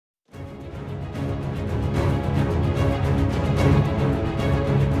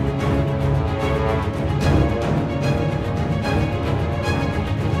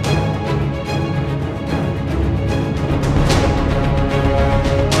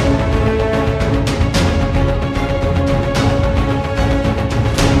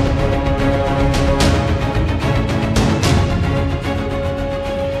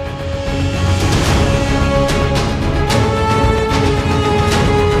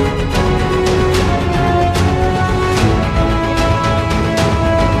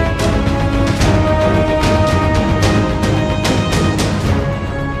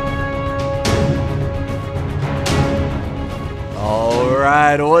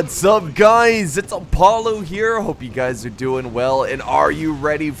What's up, guys? It's Apollo here. Hope you guys are doing well, and are you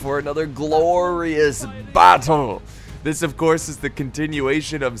ready for another glorious battle? This, of course, is the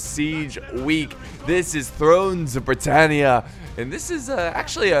continuation of Siege Week. This is Thrones of Britannia, and this is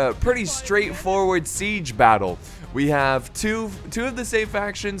actually a pretty straightforward siege battle. We have two of the same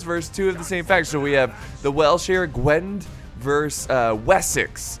factions versus two of the same factions. So we have the Welsh here, Gwent versus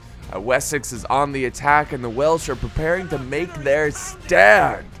Wessex. Wessex is on the attack, and the Welsh are preparing to make their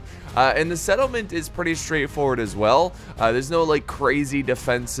stand. And the settlement is pretty straightforward as well. There's no like crazy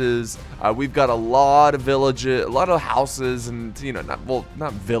defenses. We've got a lot of villages, a lot of houses, and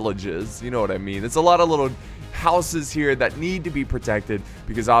not villages. You know what I mean? It's a lot of little houses here that need to be protected,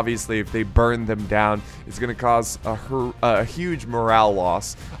 because obviously if they burn them down, it's going to cause a huge morale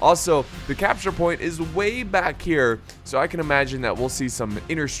loss. Also, the capture point is way back here, so I can imagine that we'll see some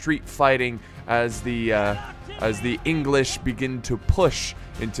inner street fighting as the English begin to push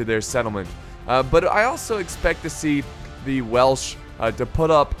into their settlement. But I also expect to see the Welsh to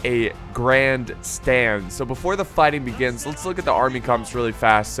put up a grand stand. So before the fighting begins, let's look at the army comps really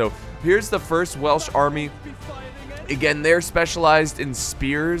fast. So here's the first Welsh army. Again, they're specialized in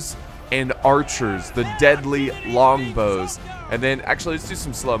spears and archers, the deadly longbows. And then, actually, let's do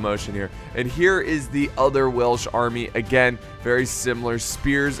some slow motion here. And here is the other Welsh army. Again, very similar,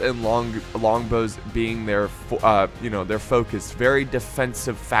 spears and longbows being their, their focus. Very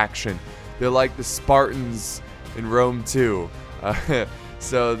defensive faction. They're like the Spartans in Rome too.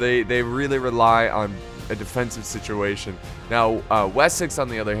 So they really rely on a defensive situation. Now, Wessex, on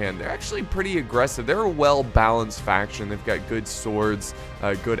the other hand, they're actually pretty aggressive. They're a well-balanced faction. They've got good swords,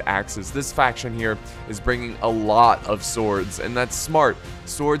 good axes. This faction here is bringing a lot of swords, and that's smart.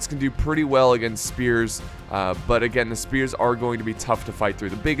 Swords can do pretty well against spears, but again, the spears are going to be tough to fight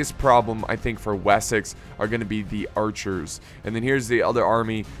through. The biggest problem, I think, for Wessex are going to be the archers. And then here's the other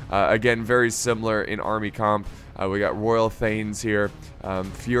army. Again, very similar in army comp. We got Royal Thanes here,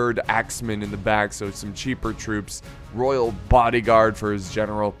 Fjord Axemen in the back, so some cheaper troops, Royal Bodyguard for his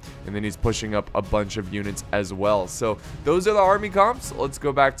general, and then he's pushing up a bunch of units as well. So those are the army comps. Let's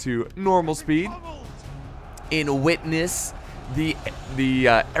go back to normal speed. In Witness, the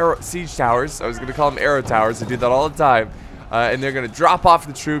arrow siege towers, I was going to call them arrow towers, I do that all the time, and they're going to drop off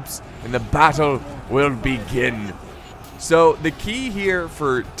the troops, and the battle will begin. So the key here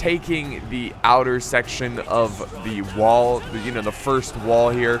for taking the outer section of the wall, the first wall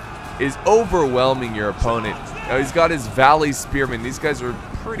here, is overwhelming your opponent. Now he's got his Valley Spearmen. These guys are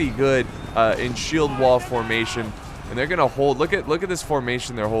pretty good in shield wall formation, and they're gonna hold. Look at this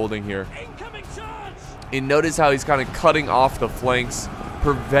formation they're holding here. And notice how he's kind of cutting off the flanks,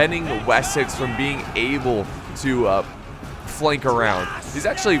 preventing Wessex from being able to flank around. He's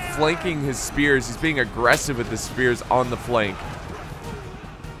actually flanking his spears. He's being aggressive with the spears on the flank.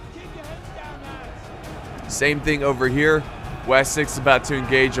 Same thing over here. Wessex is about to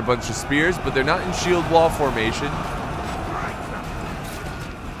engage a bunch of spears, but they're not in shield wall formation.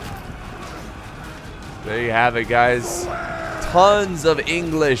 There you have it, guys. Tons of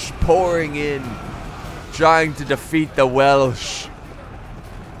English pouring in, trying to defeat the Welsh.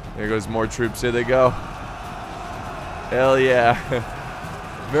 There goes more troops. Here they go. Hell yeah.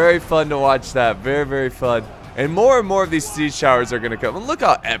 Very fun to watch that. Very, very fun. And more of these siege towers are going to come. And look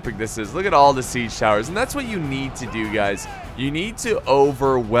how epic this is. Look at all the siege towers. And that's what you need to do, guys. You need to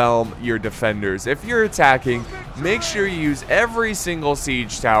overwhelm your defenders. If you're attacking, make sure you use every single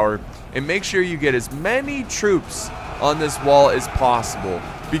siege tower. And make sure you get as many troops on this wall as possible.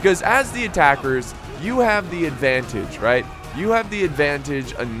 Because as the attackers, you have the advantage, right? You have the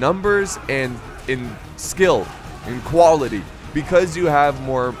advantage in numbers and in skill. In quality, because you have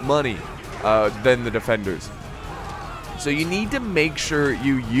more money than the defenders. So you need to make sure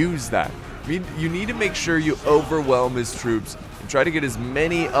you use that. You need to make sure you overwhelm his troops and try to get as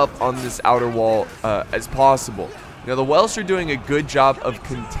many up on this outer wall as possible. Now the Welsh are doing a good job of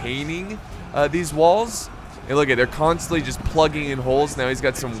containing these walls. And look at, they're constantly just plugging in holes. Now he's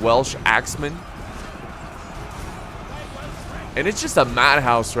got some Welsh axemen. And it's just a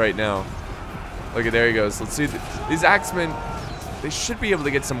madhouse right now. Look at, there he goes. Let's see. These axemen, they should be able to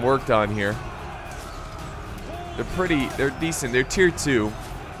get some work done here. They're decent. They're tier 2,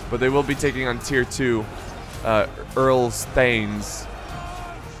 but they will be taking on tier 2 Earl's Thanes.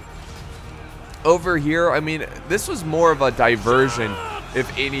 Over here, I mean, this was more of a diversion,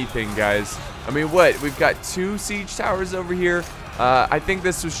 if anything, guys. I mean, what? We've got 2 siege towers over here. I think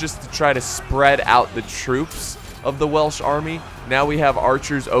this was just to try to spread out the troops of the Welsh army. Now we have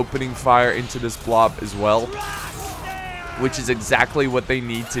archers opening fire into this blob as well, which is exactly what they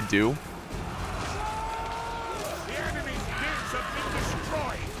need to do.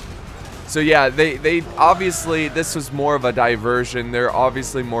 So yeah, they obviously, this was more of a diversion. They're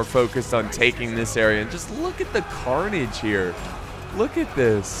obviously more focused on taking this area. And just look at the carnage here. Look at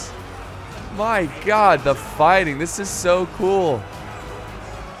this. My God, the fighting. This is so cool.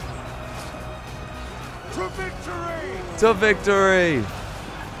 To victory! To victory!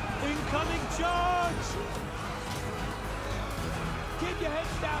 Incoming charge! Keep your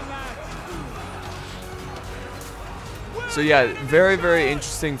heads down, lads! So yeah, very, very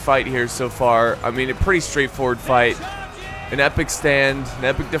interesting fight here so far. I mean, a pretty straightforward fight. An epic stand, an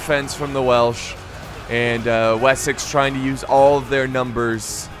epic defense from the Welsh. And Wessex trying to use all of their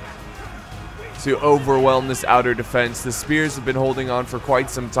numbers to overwhelm this outer defense. The spears have been holding on for quite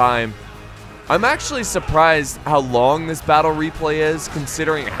some time. I'm actually surprised how long this battle replay is,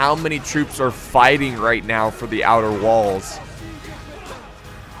 considering how many troops are fighting right now for the outer walls.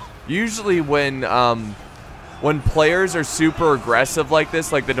 Usually when players are super aggressive like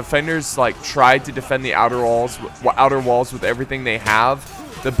this, like the defenders like try to defend the outer walls with everything they have,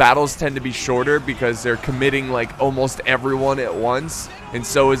 the battles tend to be shorter because they're committing like almost everyone at once, and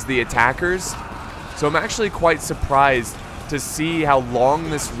so is the attackers. So I'm actually quite surprised to see how long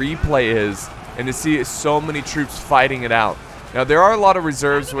this replay is and to see so many troops fighting it out. Now there are a lot of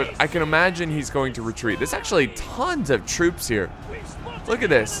reserves, but I can imagine he's going to retreat. There's actually tons of troops here. Look at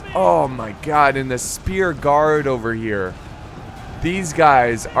this. Oh my God, and the spear guard over here. These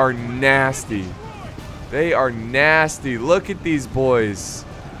guys are nasty. They are nasty. Look at these boys.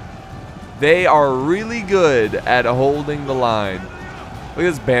 They are really good at holding the line. Look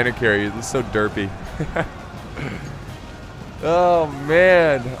at this banner carrier. It looks so derpy. Oh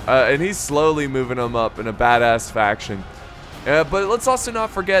man, and he's slowly moving them up in a badass faction. But let's also not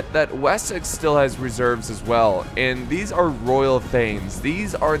forget that Wessex still has reserves as well, and these are royal thanes.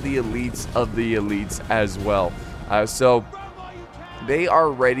 These are the elites of the elites as well. So they are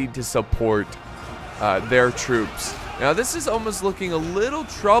ready to support their troops. Now this is almost looking a little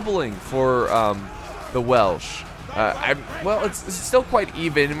troubling for the Welsh. Well, it's still quite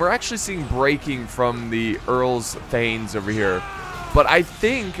even, and we're actually seeing breaking from the Earl's Thanes over here. But I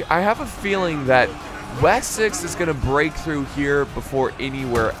have a feeling that Wessex is going to break through here before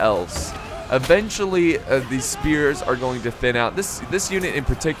anywhere else. Eventually, these spears are going to thin out. This unit in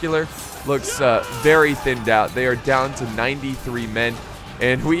particular looks very thinned out. They are down to 93 men,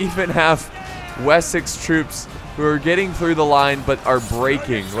 and we even have Wessex troops who are getting through the line but are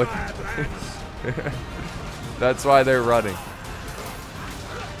breaking. Look. That's why they're running.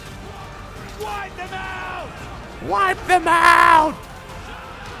 Wipe them out! Wipe them out!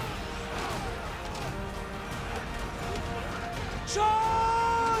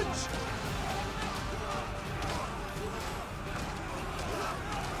 Charge!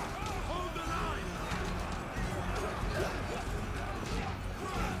 Hold the line!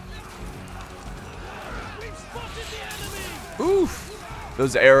 We've spotted the enemy! Oof!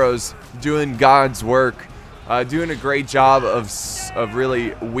 Those arrows doing God's work. Doing a great job of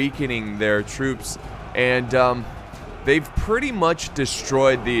really weakening their troops, and they've pretty much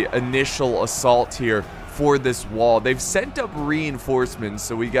destroyed the initial assault here for this wall. They've sent up reinforcements,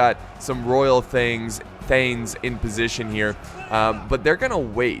 so we got some royal thanes in position here, but they're gonna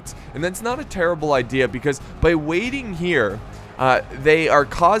wait, and that's not a terrible idea, because by waiting here, they are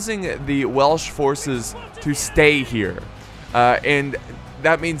causing the Welsh forces to stay here, and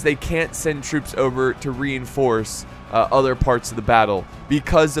that means they can't send troops over to reinforce other parts of the battle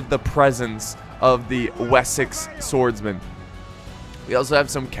because of the presence of the Wessex swordsmen. We also have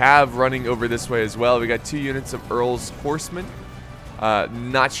some cav running over this way as well. We got 2 units of Earl's horsemen.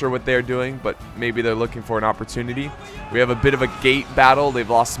 Not sure what they're doing, but maybe they're looking for an opportunity. We have a bit of a gate battle. They've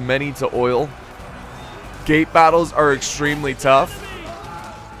lost many to oil. Gate battles are extremely tough,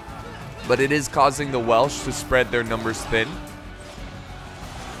 but it is causing the Welsh to spread their numbers thin.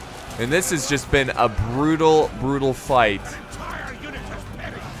 And this has just been a brutal, brutal fight.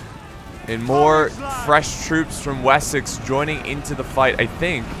 And more fresh troops from Wessex joining into the fight, I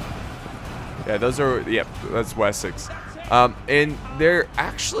think. Yeah, that's Wessex. And they're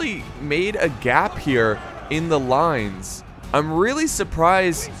actually made a gap here in the lines. I'm really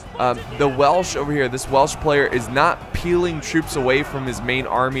surprised the Welsh over here, this Welsh player, is not peeling troops away from his main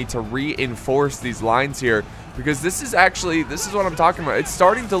army to reinforce these lines here. Because this is what I'm talking about. It's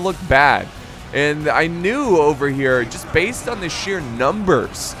starting to look bad. And I knew over here, just based on the sheer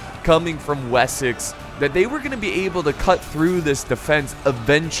numbers coming from Wessex, that they were going to be able to cut through this defense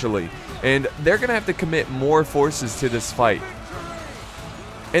eventually. And they're going to have to commit more forces to this fight.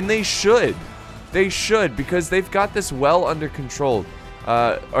 And they should. They should, because they've got this well under control.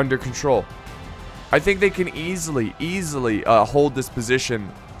 I think they can easily hold this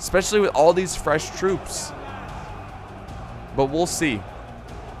position, especially with all these fresh troops. But we'll see.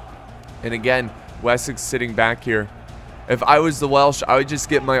 And again, Wessex sitting back here. If I was the Welsh, I would just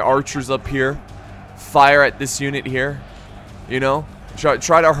get my archers up here, fire at this unit here, you know,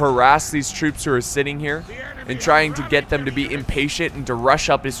 try to harass these troops who are sitting here, and trying to get them to be impatient and to rush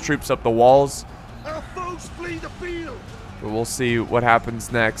up his troops up the walls. Our foes flee the field. But we'll see what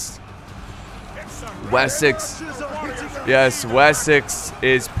happens next. Wessex, yes, Wessex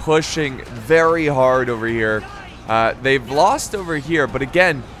is pushing very hard over here. They've lost over here, but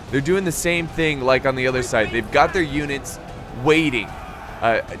again, they're doing the same thing like on the other side. They've got their units waiting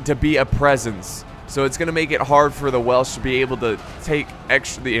to be a presence. So it's going to make it hard for the Welsh to be able to take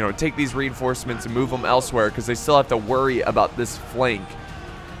take these reinforcements and move them elsewhere, because they still have to worry about this flank.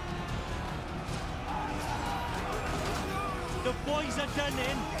 The boys are done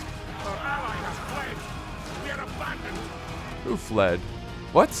in. Our ally has fled. We are abandoned. Who fled?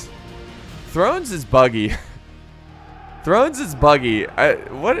 What? Thrones is buggy. Thrones is buggy.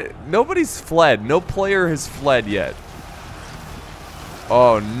 What? Nobody's fled. No player has fled yet.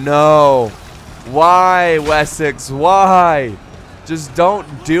 Oh no. Why, Wessex? Why? Just don't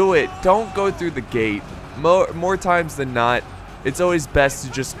do it. Don't go through the gate. More times than not, it's always best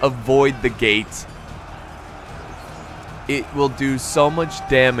to just avoid the gate. It will do so much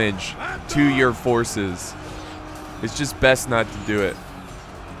damage to your forces. It's just best not to do it.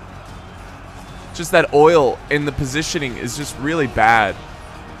 Just that oil in the positioning is just really bad.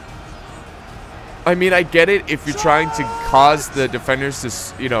 I mean, I get it if you're trying to cause the defenders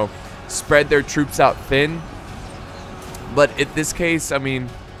to, you know, spread their troops out thin. But in this case, I mean,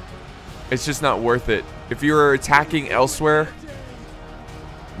 it's just not worth it. If you were attacking elsewhere,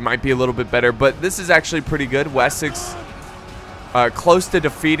 it might be a little bit better. But this is actually pretty good. Wessex close to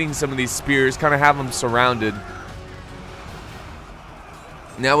defeating some of these spears, kind of have them surrounded.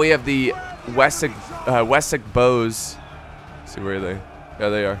 Now we have the Wessex bows. Let's see, where are they? Yeah,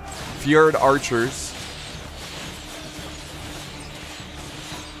 they are. Fjord archers.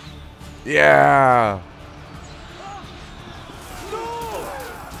 Yeah.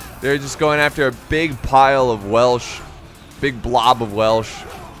 They're just going after a big pile of Welsh. Big blob of Welsh.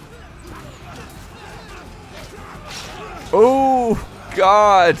 Oh,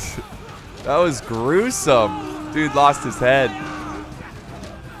 God. That was gruesome. Dude lost his head.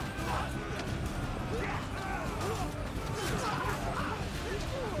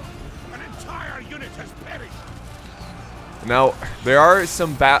 Now, there are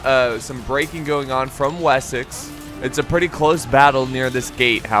some breaking going on from Wessex. It's a pretty close battle near this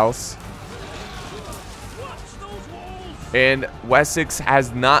gatehouse. And Wessex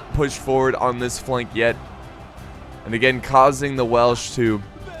has not pushed forward on this flank yet. And again, causing the Welsh to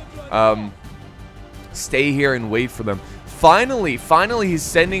stay here and wait for them. Finally, he's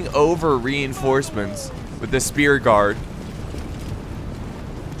sending over reinforcements with the spear guard.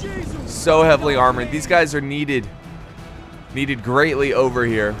 So heavily armored. These guys are needed greatly over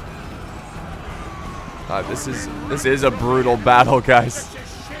here. This is a brutal battle, guys.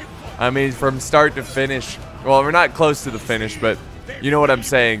 I mean, from start to finish. Well, we're not close to the finish, but you know what I'm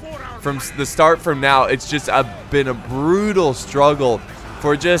saying. From the start from now, it's just been a brutal struggle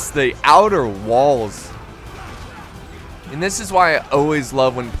for just the outer walls. And this is why I always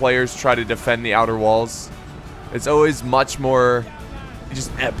love when players try to defend the outer walls. It's always much more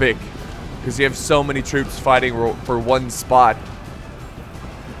just epic, because you have so many troops fighting for one spot.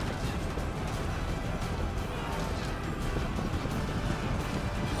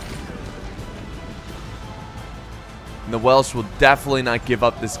 And the Welsh will definitely not give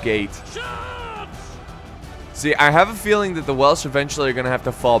up this gate. See, I have a feeling that the Welsh eventually are going to have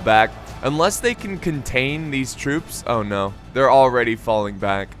to fall back. Unless they can contain these troops. Oh no, they're already falling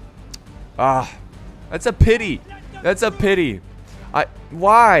back. Ah, that's a pity. That's a pity.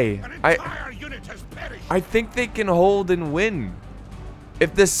 Why? I think they can hold and win.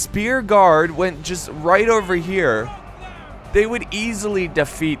 If the spear guard went just right over here, they would easily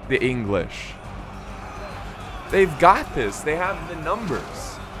defeat the English. They've got this. They have the numbers.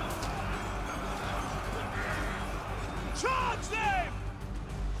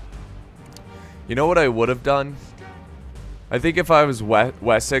 You know what I would have done? I think if I was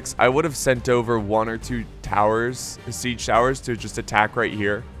Wessex, I would have sent over 1 or 2 towers, siege towers, to just attack right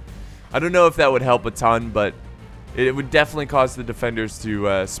here. I don't know if that would help a ton, but it would definitely cause the defenders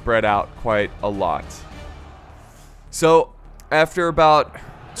to spread out quite a lot. So, after about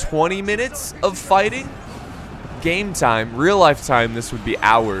 20 minutes of fighting, game time, real life time, this would be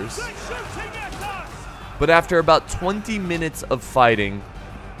hours. But after about 20 minutes of fighting,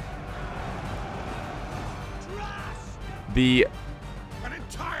 the An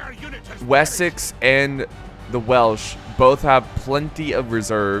entire unit has Wessex and the Welsh both have plenty of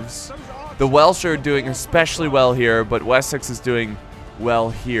reserves. The Welsh are doing especially well here, but Wessex is doing well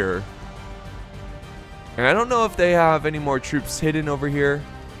here. And I don't know if they have any more troops hidden over here.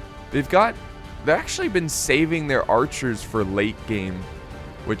 They've actually been saving their archers for late game,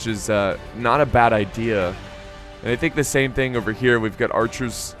 which is not a bad idea. And I think the same thing over here. We've got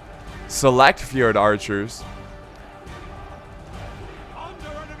archers, select fjord archers. under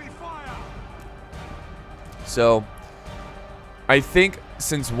enemy fire. So I think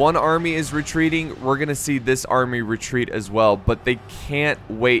since one army is retreating, we're going to see this army retreat as well. But they can't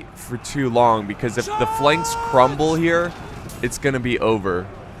wait for too long, because if the flanks crumble here, it's going to be over.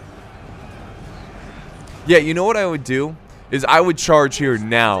 Yeah, you know what I would do? Is I would charge here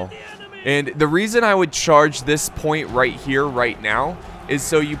now. And the reason I would charge this point right here, right now, is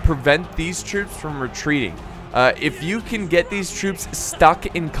so you prevent these troops from retreating. If you can get these troops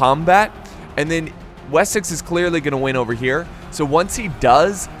stuck in combat, and then Wessex is clearly going to win over here. So once he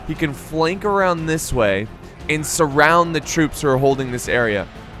does, he can flank around this way and surround the troops who are holding this area.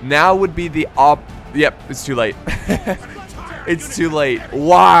 Now would be the Yep, it's too late. It's too late.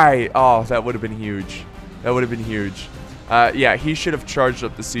 Why? Oh, that would have been huge. That would have been huge. Yeah, he should have charged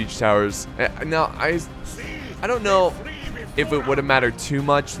up the siege towers. Now, I don't know if it would have mattered too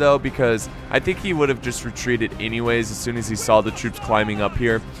much, though, because I think he would have just retreated anyways as soon as he saw the troops climbing up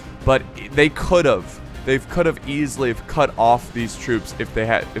here. But they could have. They could have easily have cut off these troops if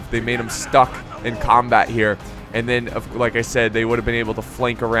they made them stuck in combat here. And then, like I said, they would have been able to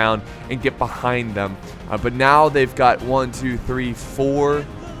flank around and get behind them. But now they've got 3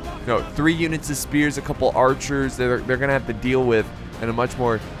 units of spears, a couple archers they're going to have to deal with in a much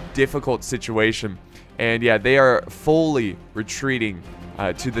more difficult situation. And yeah, they are fully retreating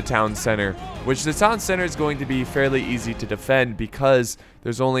to the town center, which the town center is going to be fairly easy to defend because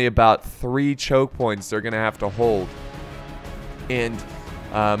there's only about 3 choke points they're going to have to hold. And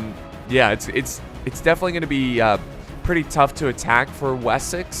yeah, it's definitely going to be pretty tough to attack for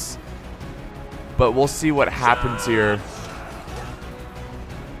Wessex, but we'll see what happens here.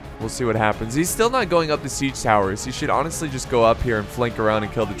 We'll see what happens. He's still not going up the siege towers. He should honestly just go up here and flank around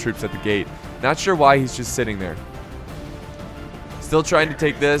and kill the troops at the gate. Not sure why he's just sitting there. Still trying to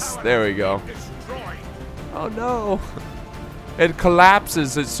take this. There we go. Oh no. It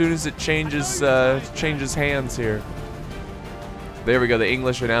collapses as soon as it changes hands here. There we go. The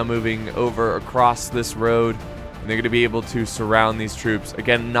English are now moving over across this road, and they're going to be able to surround these troops.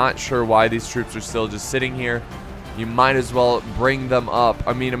 Again, not sure why these troops are still just sitting here. You might as well bring them up.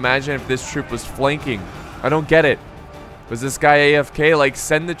 I mean, imagine if this troop was flanking. I don't get it. Was this guy AFK? Like,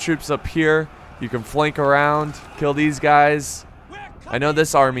 send the troops up here. You can flank around, kill these guys. I know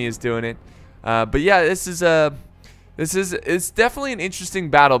this army is doing it. But yeah, it's definitely an interesting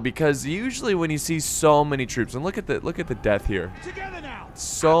battle, because usually when you see so many troops, and look at the death here.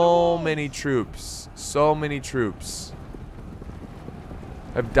 So many troops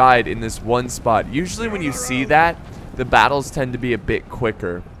have died in this one spot. Usually when you see that, the battles tend to be a bit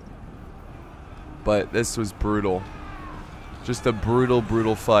quicker. But this was brutal. Just a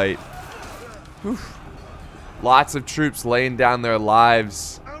brutal fight. Whew. Lots of troops laying down their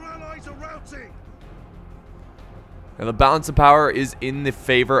lives. And the balance of power is in the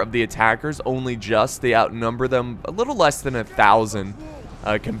favor of the attackers, only just. They outnumber them a little less than 1,000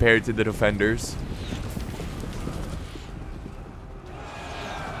 compared to the defenders.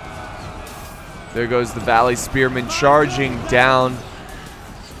 There goes the Valley Spearmen charging down.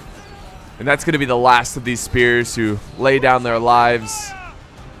 And that's going to be the last of these spears who lay down their lives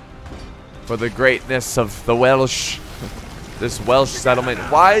for the greatness of the Welsh. This Welsh settlement.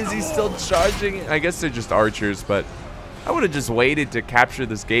 Why is he still charging? I guess they're just archers, but I would have just waited to capture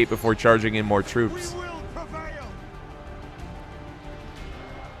this gate before charging in more troops.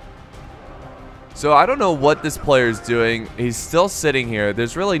 So I don't know what this player is doing. He's still sitting here.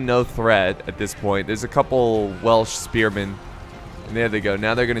 There's really no threat at this point. There's a couple Welsh spearmen. And there they go.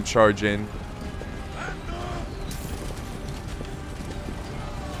 Now they're going to charge in.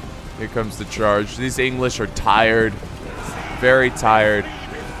 Here comes the charge. These English are tired. Very tired.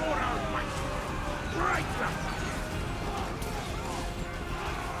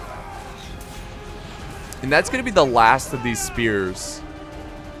 And that's going to be the last of these spears.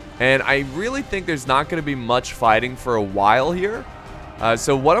 And I really think there's not going to be much fighting for a while here.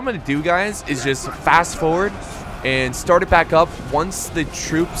 So what I'm going to do, guys, is just fast forward and start it back up once the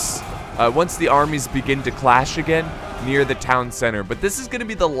troops, once the armies begin to clash again near the town center. But this is going to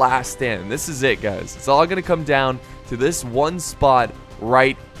be the last stand. This is it, guys. It's all going to come down to this one spot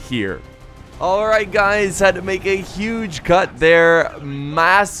right here. Alright guys, had to make a huge cut there,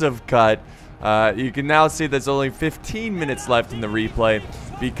 massive cut. You can now see there's only 15 minutes left in the replay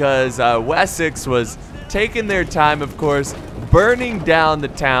because Wessex was taking their time, of course, burning down the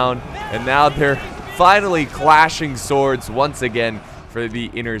town, and now they're finally clashing swords once again for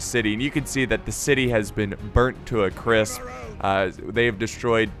the inner city. And you can see that the city has been burnt to a crisp. They have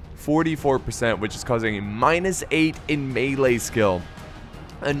destroyed 44%, which is causing a -8 in melee skill.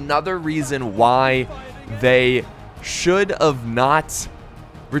 Another reason why they should have not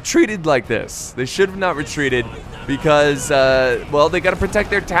retreated like this. They should have not retreated because, well, they got to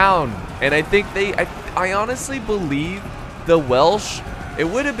protect their town. And I think I honestly believe the Welsh, it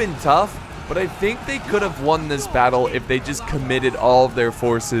would have been tough, but I think they could have won this battle if they just committed all of their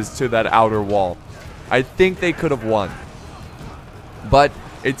forces to that outer wall. I think they could have won. But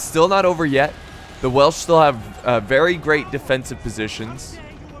it's still not over yet. The Welsh still have very great defensive positions.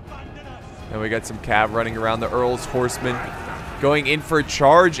 And we got some cav running around. The Earl's horsemen going in for a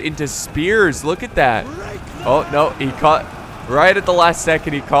charge into spears. Look at that. Oh, no. He caught right at the last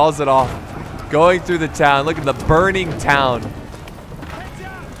second. He calls it off. Going through the town. Look at the burning town.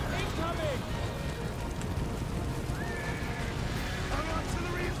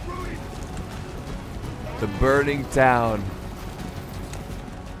 The burning town.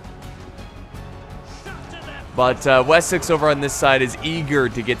 But Wessex over on this side is eager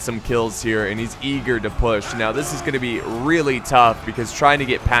to get some kills here, and he's eager to push. Now, this is going to be really tough because trying to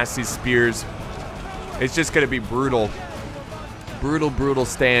get past these spears, it's just going to be brutal. Brutal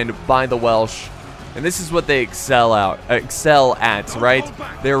stand by the Welsh. And this is what they excel at, right?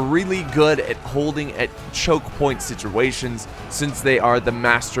 They're really good at holding at choke point situations since they are the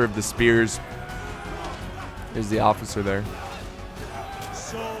master of the spears. There's the officer there.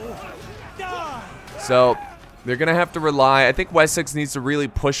 So they're going to have to rely. I think Wessex needs to really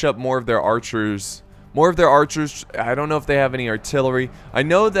push up more of their archers. I don't know if they have any artillery. I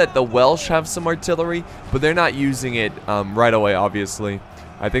know that the Welsh have some artillery, but they're not using it right away, obviously.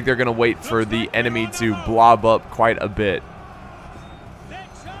 I think they're going to wait for the enemy to blob up quite a bit.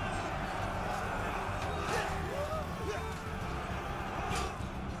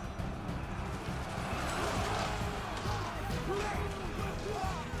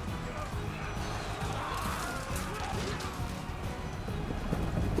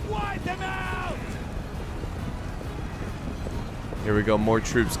 Here we go, more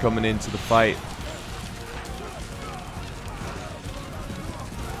troops coming into the fight.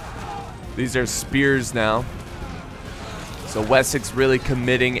 These are spears now. So Wessex really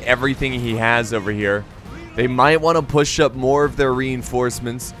committing everything he has over here. They might want to push up more of their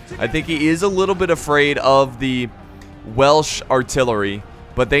reinforcements. I think he is a little bit afraid of the Welsh artillery,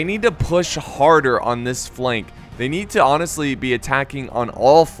 but they need to push harder on this flank. They need to honestly be attacking on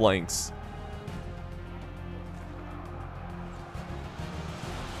all flanks.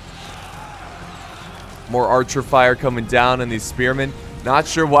 More archer fire coming down on these spearmen. Not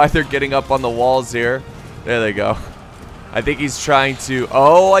sure why they're getting up on the walls here. There they go. I think he's trying to...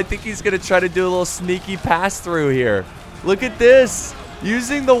 Oh, I think he's going to try to do a little sneaky pass through here. Look at this.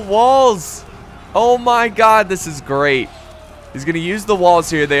 Using the walls. Oh my god, this is great. He's going to use the walls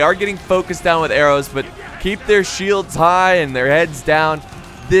here. They are getting focused down with arrows, but keep their shields high and their heads down.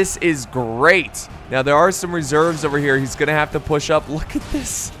 This is great. Now, there are some reserves over here. He's going to have to push up. Look at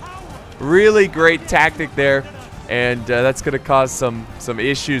this. Really great tactic there, and that's going to cause some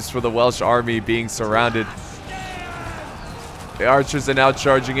issues for the Welsh army being surrounded. The archers are now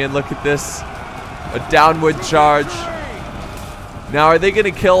charging in. Look at this. A downward charge. Now, are they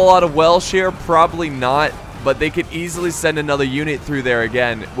going to kill a lot of Welsh here? Probably not, but they could easily send another unit through there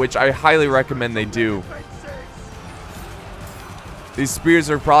again, which I highly recommend they do. These spears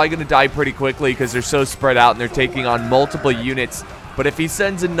are probably going to die pretty quickly because they're so spread out and they're taking on multiple units. But if he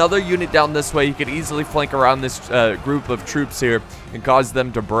sends another unit down this way, he could easily flank around this group of troops here and cause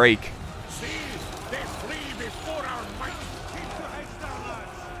them to break.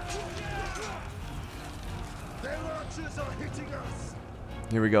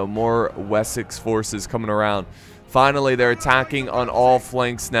 Here we go, more Wessex forces coming around. Finally, they're attacking on all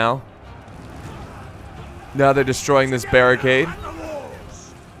flanks now. Now they're destroying this barricade.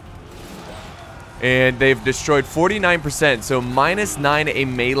 And they've destroyed 49%, so -9 a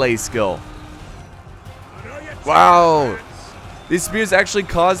melee skill. Wow. These spears actually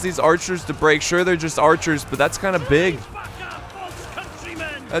cause these archers to break. Sure, they're just archers, but that's kind of big.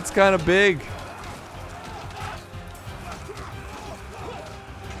 That's kind of big.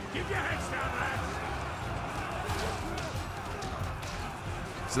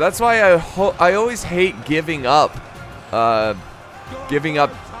 So that's why I always hate giving up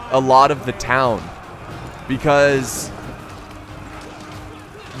a lot of the town, because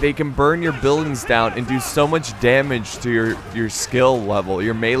they can burn your buildings down and do so much damage to your skill level,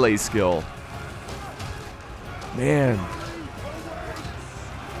 your melee skill. Man.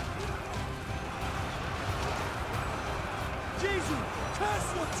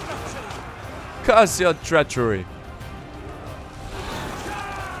 Curse your treachery.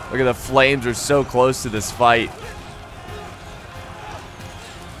 Look at the flames are so close to this fight.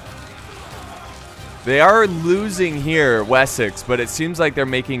 They are losing here, Wessex, but it seems like they're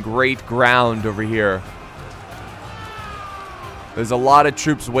making great ground over here. There's a lot of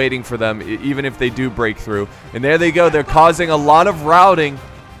troops waiting for them, even if they do break through. And there they go. They're causing a lot of routing.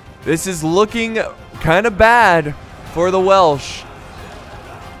 This is looking kind of bad for the Welsh.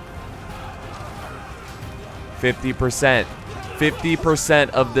 50%. 50%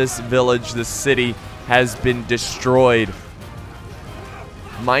 of this village, this city, has been destroyed.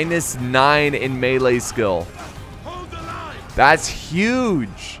 -9 in melee skill. That's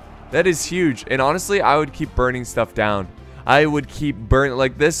huge. That is huge. And honestly, I would keep burning stuff down. I would keep burning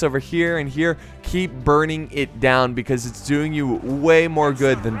like this over here and here. Keep burning it down because it's doing you way more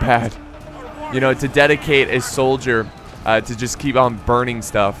good than bad. You know, to dedicate a soldier to just keep on burning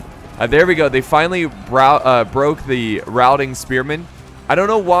stuff. There we go. They finally broke the routing spearmen. I don't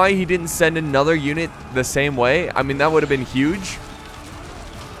know why he didn't send another unit the same way. I mean, that would have been huge.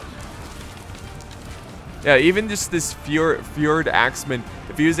 Yeah, even just this Fjord Axeman,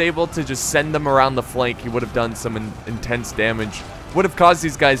 if he was able to just send them around the flank, he would have done some intense damage. Would have caused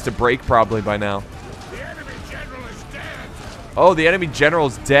these guys to break probably by now. The enemy general is dead. Oh, the enemy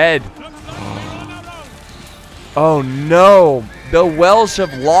general's dead. Oh no, the Welsh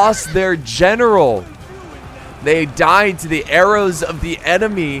have lost their general. They died to the arrows of the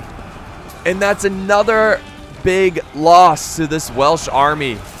enemy, and that's another big loss to this Welsh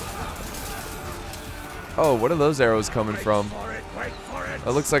army. Oh, what are those arrows coming from? It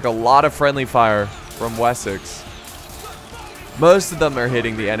looks like a lot of friendly fire from Wessex. Most of them are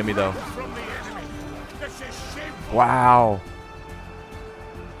hitting the enemy though. Wow.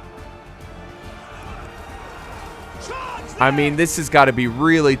 I mean, this has got to be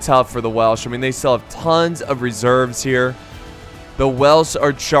really tough for the Welsh. I mean, they still have tons of reserves here. The Welsh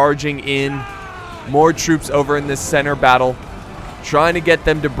are charging in. More troops over in this center battle, trying to get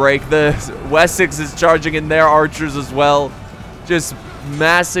them to break. The Wessex is charging in their archers as well. Just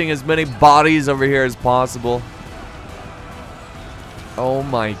massing as many bodies over here as possible. Oh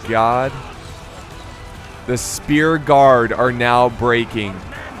my god. The spear guard are now breaking.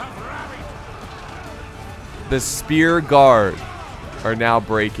 The spear guard are now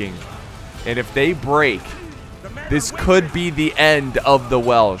breaking. And if they break, this could be the end of the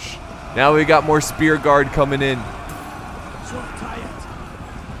Welsh. Now we got more spear guard coming in.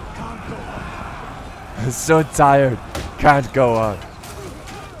 So tired, can't go on.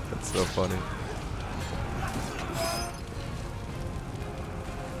 That's so funny.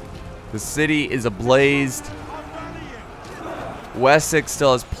 The city is ablaze. Wessex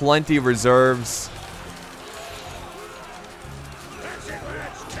still has plenty of reserves.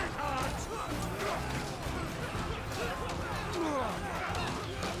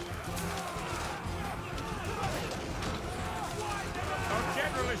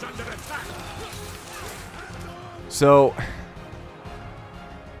 So,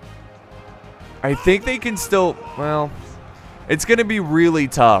 I think they can still, well, it's going to be really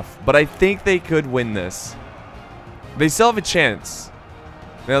tough, but I think they could win this. They still have a chance.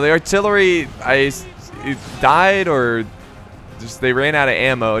 Now, the artillery, it died or just they ran out of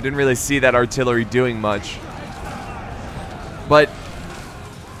ammo. I didn't really see that artillery doing much. But,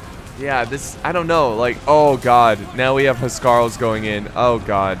 yeah, this, I don't know, like, oh god, now we have Huscarls going in. Oh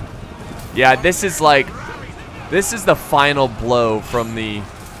god. Yeah, this is like, this is the final blow from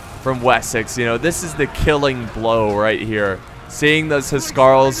Wessex. You know, this is the killing blow right here. Seeing those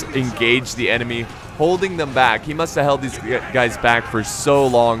Huscarls engage the enemy, holding them back. He must have held these guys back for so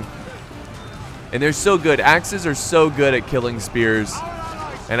long. And they're so good. Axes are so good at killing spears.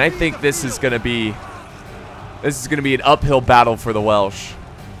 And I think this is gonna be an uphill battle for the Welsh.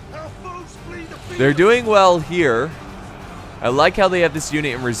 They're doing well here. I like how they have this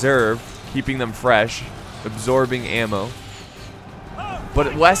unit in reserve, keeping them fresh, absorbing ammo.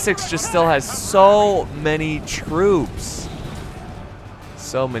 But Wessex just still has so many troops.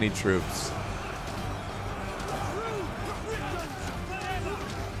 So many troops.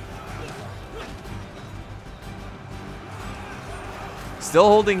 Still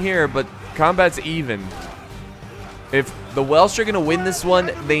holding here, but combat's even. If the Welsh are going to win this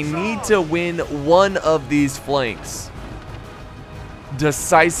one, they need to win one of these flanks.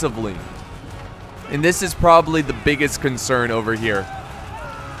 decisively. And this is probably the biggest concern over here.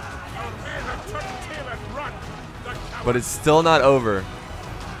 But it's still not over.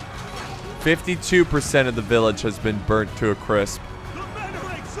 52% of the village has been burnt to a crisp.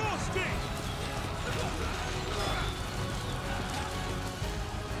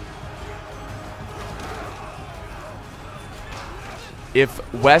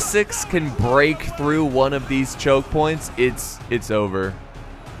 If Wessex can break through one of these choke points, it's over.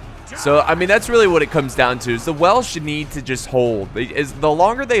 So, I mean, that's really what it comes down to. Is the Welsh need to just hold. The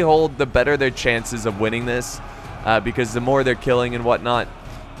longer they hold, the better their chances of winning this. Because the more they're killing and whatnot.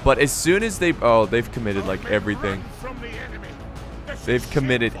 But as soon as they... Oh, they've committed, like, everything. They've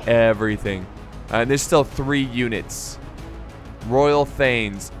committed everything. And there's still 3 units. Royal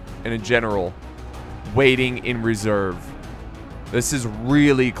Thanes and a general waiting in reserve. This is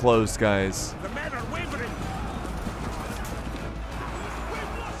really close, guys.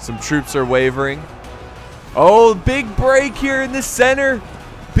 Some troops are wavering. Oh, big break here in the center.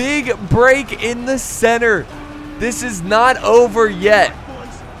 Big break in the center. This is not over yet.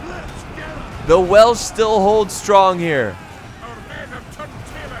 The Welsh still hold strong here.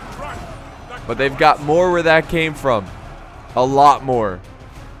 But they've got more where that came from. A lot more.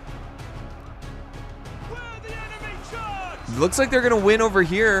 Looks like they're going to win over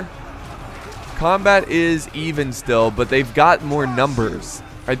here. Combat is even still, but they've got more numbers.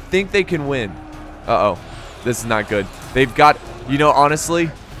 I think they can win. Uh-oh. This is not good. They've got, you know,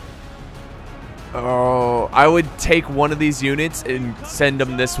 honestly, oh, I would take one of these units and send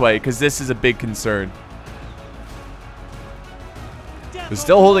them this way, because this is a big concern. They're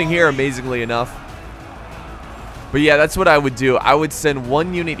still holding here, amazingly enough. But yeah, that's what I would do. I would send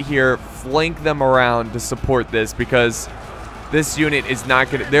one unit here, flank them around to support this, because this unit is not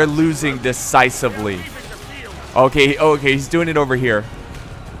going to... They're losing decisively. Okay, okay, he's doing it over here.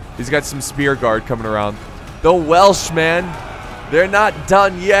 He's got some spear guard coming around. The Welsh, man. They're not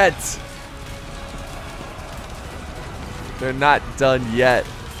done yet. They're not done yet.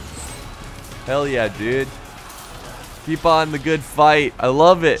 Hell yeah, dude. Keep on the good fight. I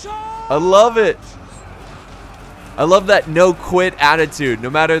love it. I love it. I love that no quit attitude, no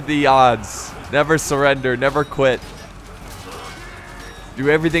matter the odds. Never surrender, never quit. Do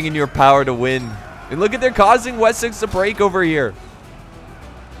everything in your power to win. And look at, they're causing Wessex to break over here.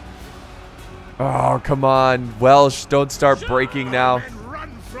 Oh, come on. Welsh, don't start breaking now.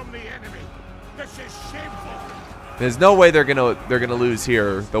 There's no way they're gonna lose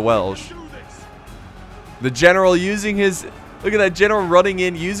here, the Welsh. The general using his... Look at that general running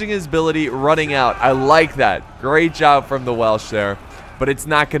in, using his ability, running out. I like that. Great job from the Welsh there. But it's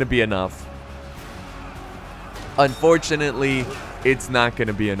not going to be enough. Unfortunately, it's not going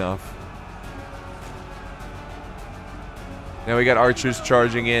to be enough. Now we got archers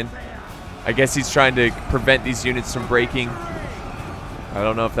charging in. I guess he's trying to prevent these units from breaking. I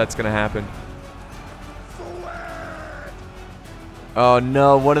don't know if that's going to happen. Oh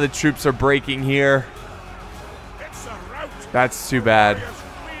no, one of the troops are breaking here. That's too bad.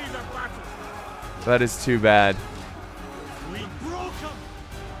 That is too bad.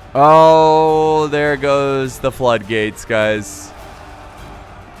 Oh, there goes the floodgates, guys.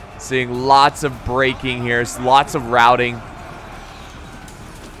 Seeing lots of breaking here, lots of routing.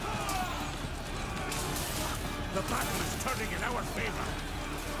 The battle is turning in our favor.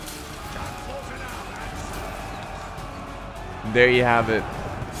 There you have it.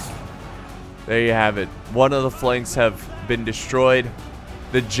 There you have it. One of the flanks have been destroyed.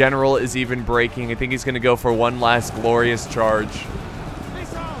 The general is even breaking. I think he's going to go for one last glorious charge.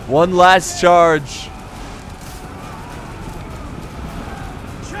 One last charge.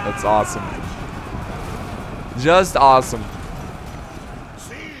 That's awesome. Just awesome.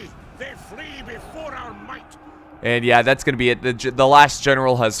 See, they flee before our might. And yeah, that's going to be it. The last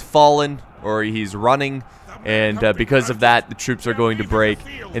general has fallen, or he's running. And because of that, the troops are going to break.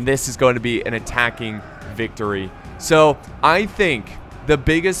 And this is going to be an attacking victory. So I think the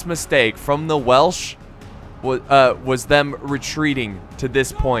biggest mistake from the Welsh was them retreating to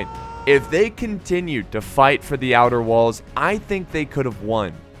this point. If they continued to fight for the outer walls, I think they could have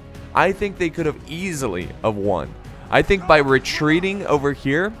won. I think they could have easily have won. I think by retreating over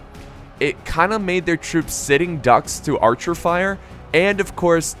here, it kind of made their troops sitting ducks to archer fire. And of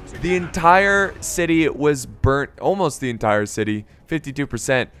course, the entire city was burnt, almost the entire city,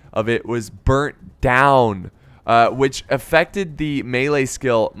 52% of it was burnt down, which affected the melee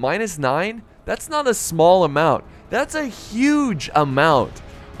skill. -9, that's not a small amount. That's a huge amount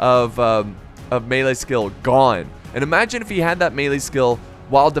of melee skill gone. And imagine if he had that melee skill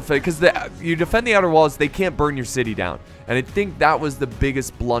while because you defend the outer walls, they can't burn your city down. And I think that was the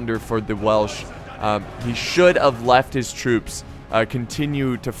biggest blunder for the Welsh. He should have left his troops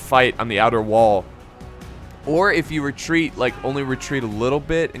continue to fight on the outer wall. Or if you retreat, like only retreat a little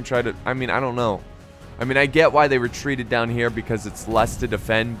bit and try to, I mean, I don't know. I mean, I get why they retreated down here because it's less to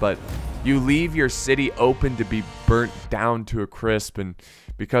defend, but you leave your city open to be burnt down to a crisp, and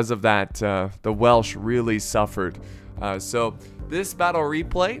because of that, the Welsh really suffered. So this battle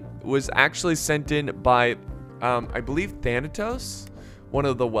replay was actually sent in by, I believe, Thanatos, one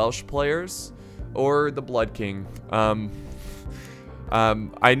of the Welsh players, or the Blood King.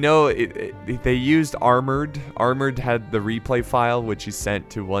 I know they used Armored. Armored had the replay file, which he sent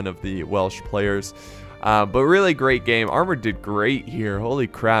to one of the Welsh players. But really great game. Armored did great here. Holy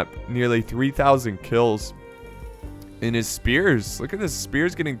crap. Nearly 3,000 kills in his spears. Look at this.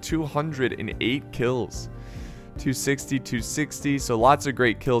 Spears getting 208 kills. 260, 260. So lots of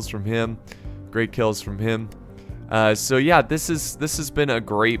great kills from him. Great kills from him. So yeah, this has been a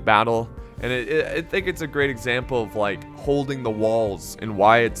great battle. And I think it's a great example of like holding the walls and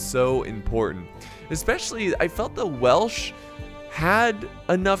why it's so important. Especially, I felt the Welsh had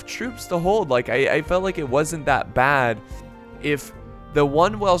enough troops to hold. Like I felt like it wasn't that bad. If the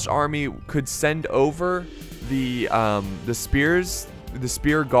one Welsh army could send over the spears, the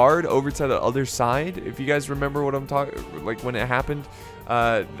spear guard over to the other side. If you guys remember what I'm talking, like when it happened,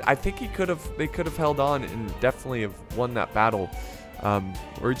 I think they could have held on and definitely have won that battle.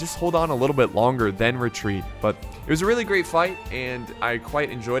 Or just hold on a little bit longer, then retreat. But it was a really great fight, and I quite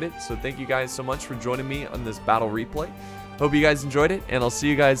enjoyed it. So thank you guys so much for joining me on this battle replay. Hope you guys enjoyed it, and I'll see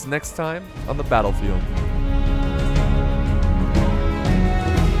you guys next time on the battlefield.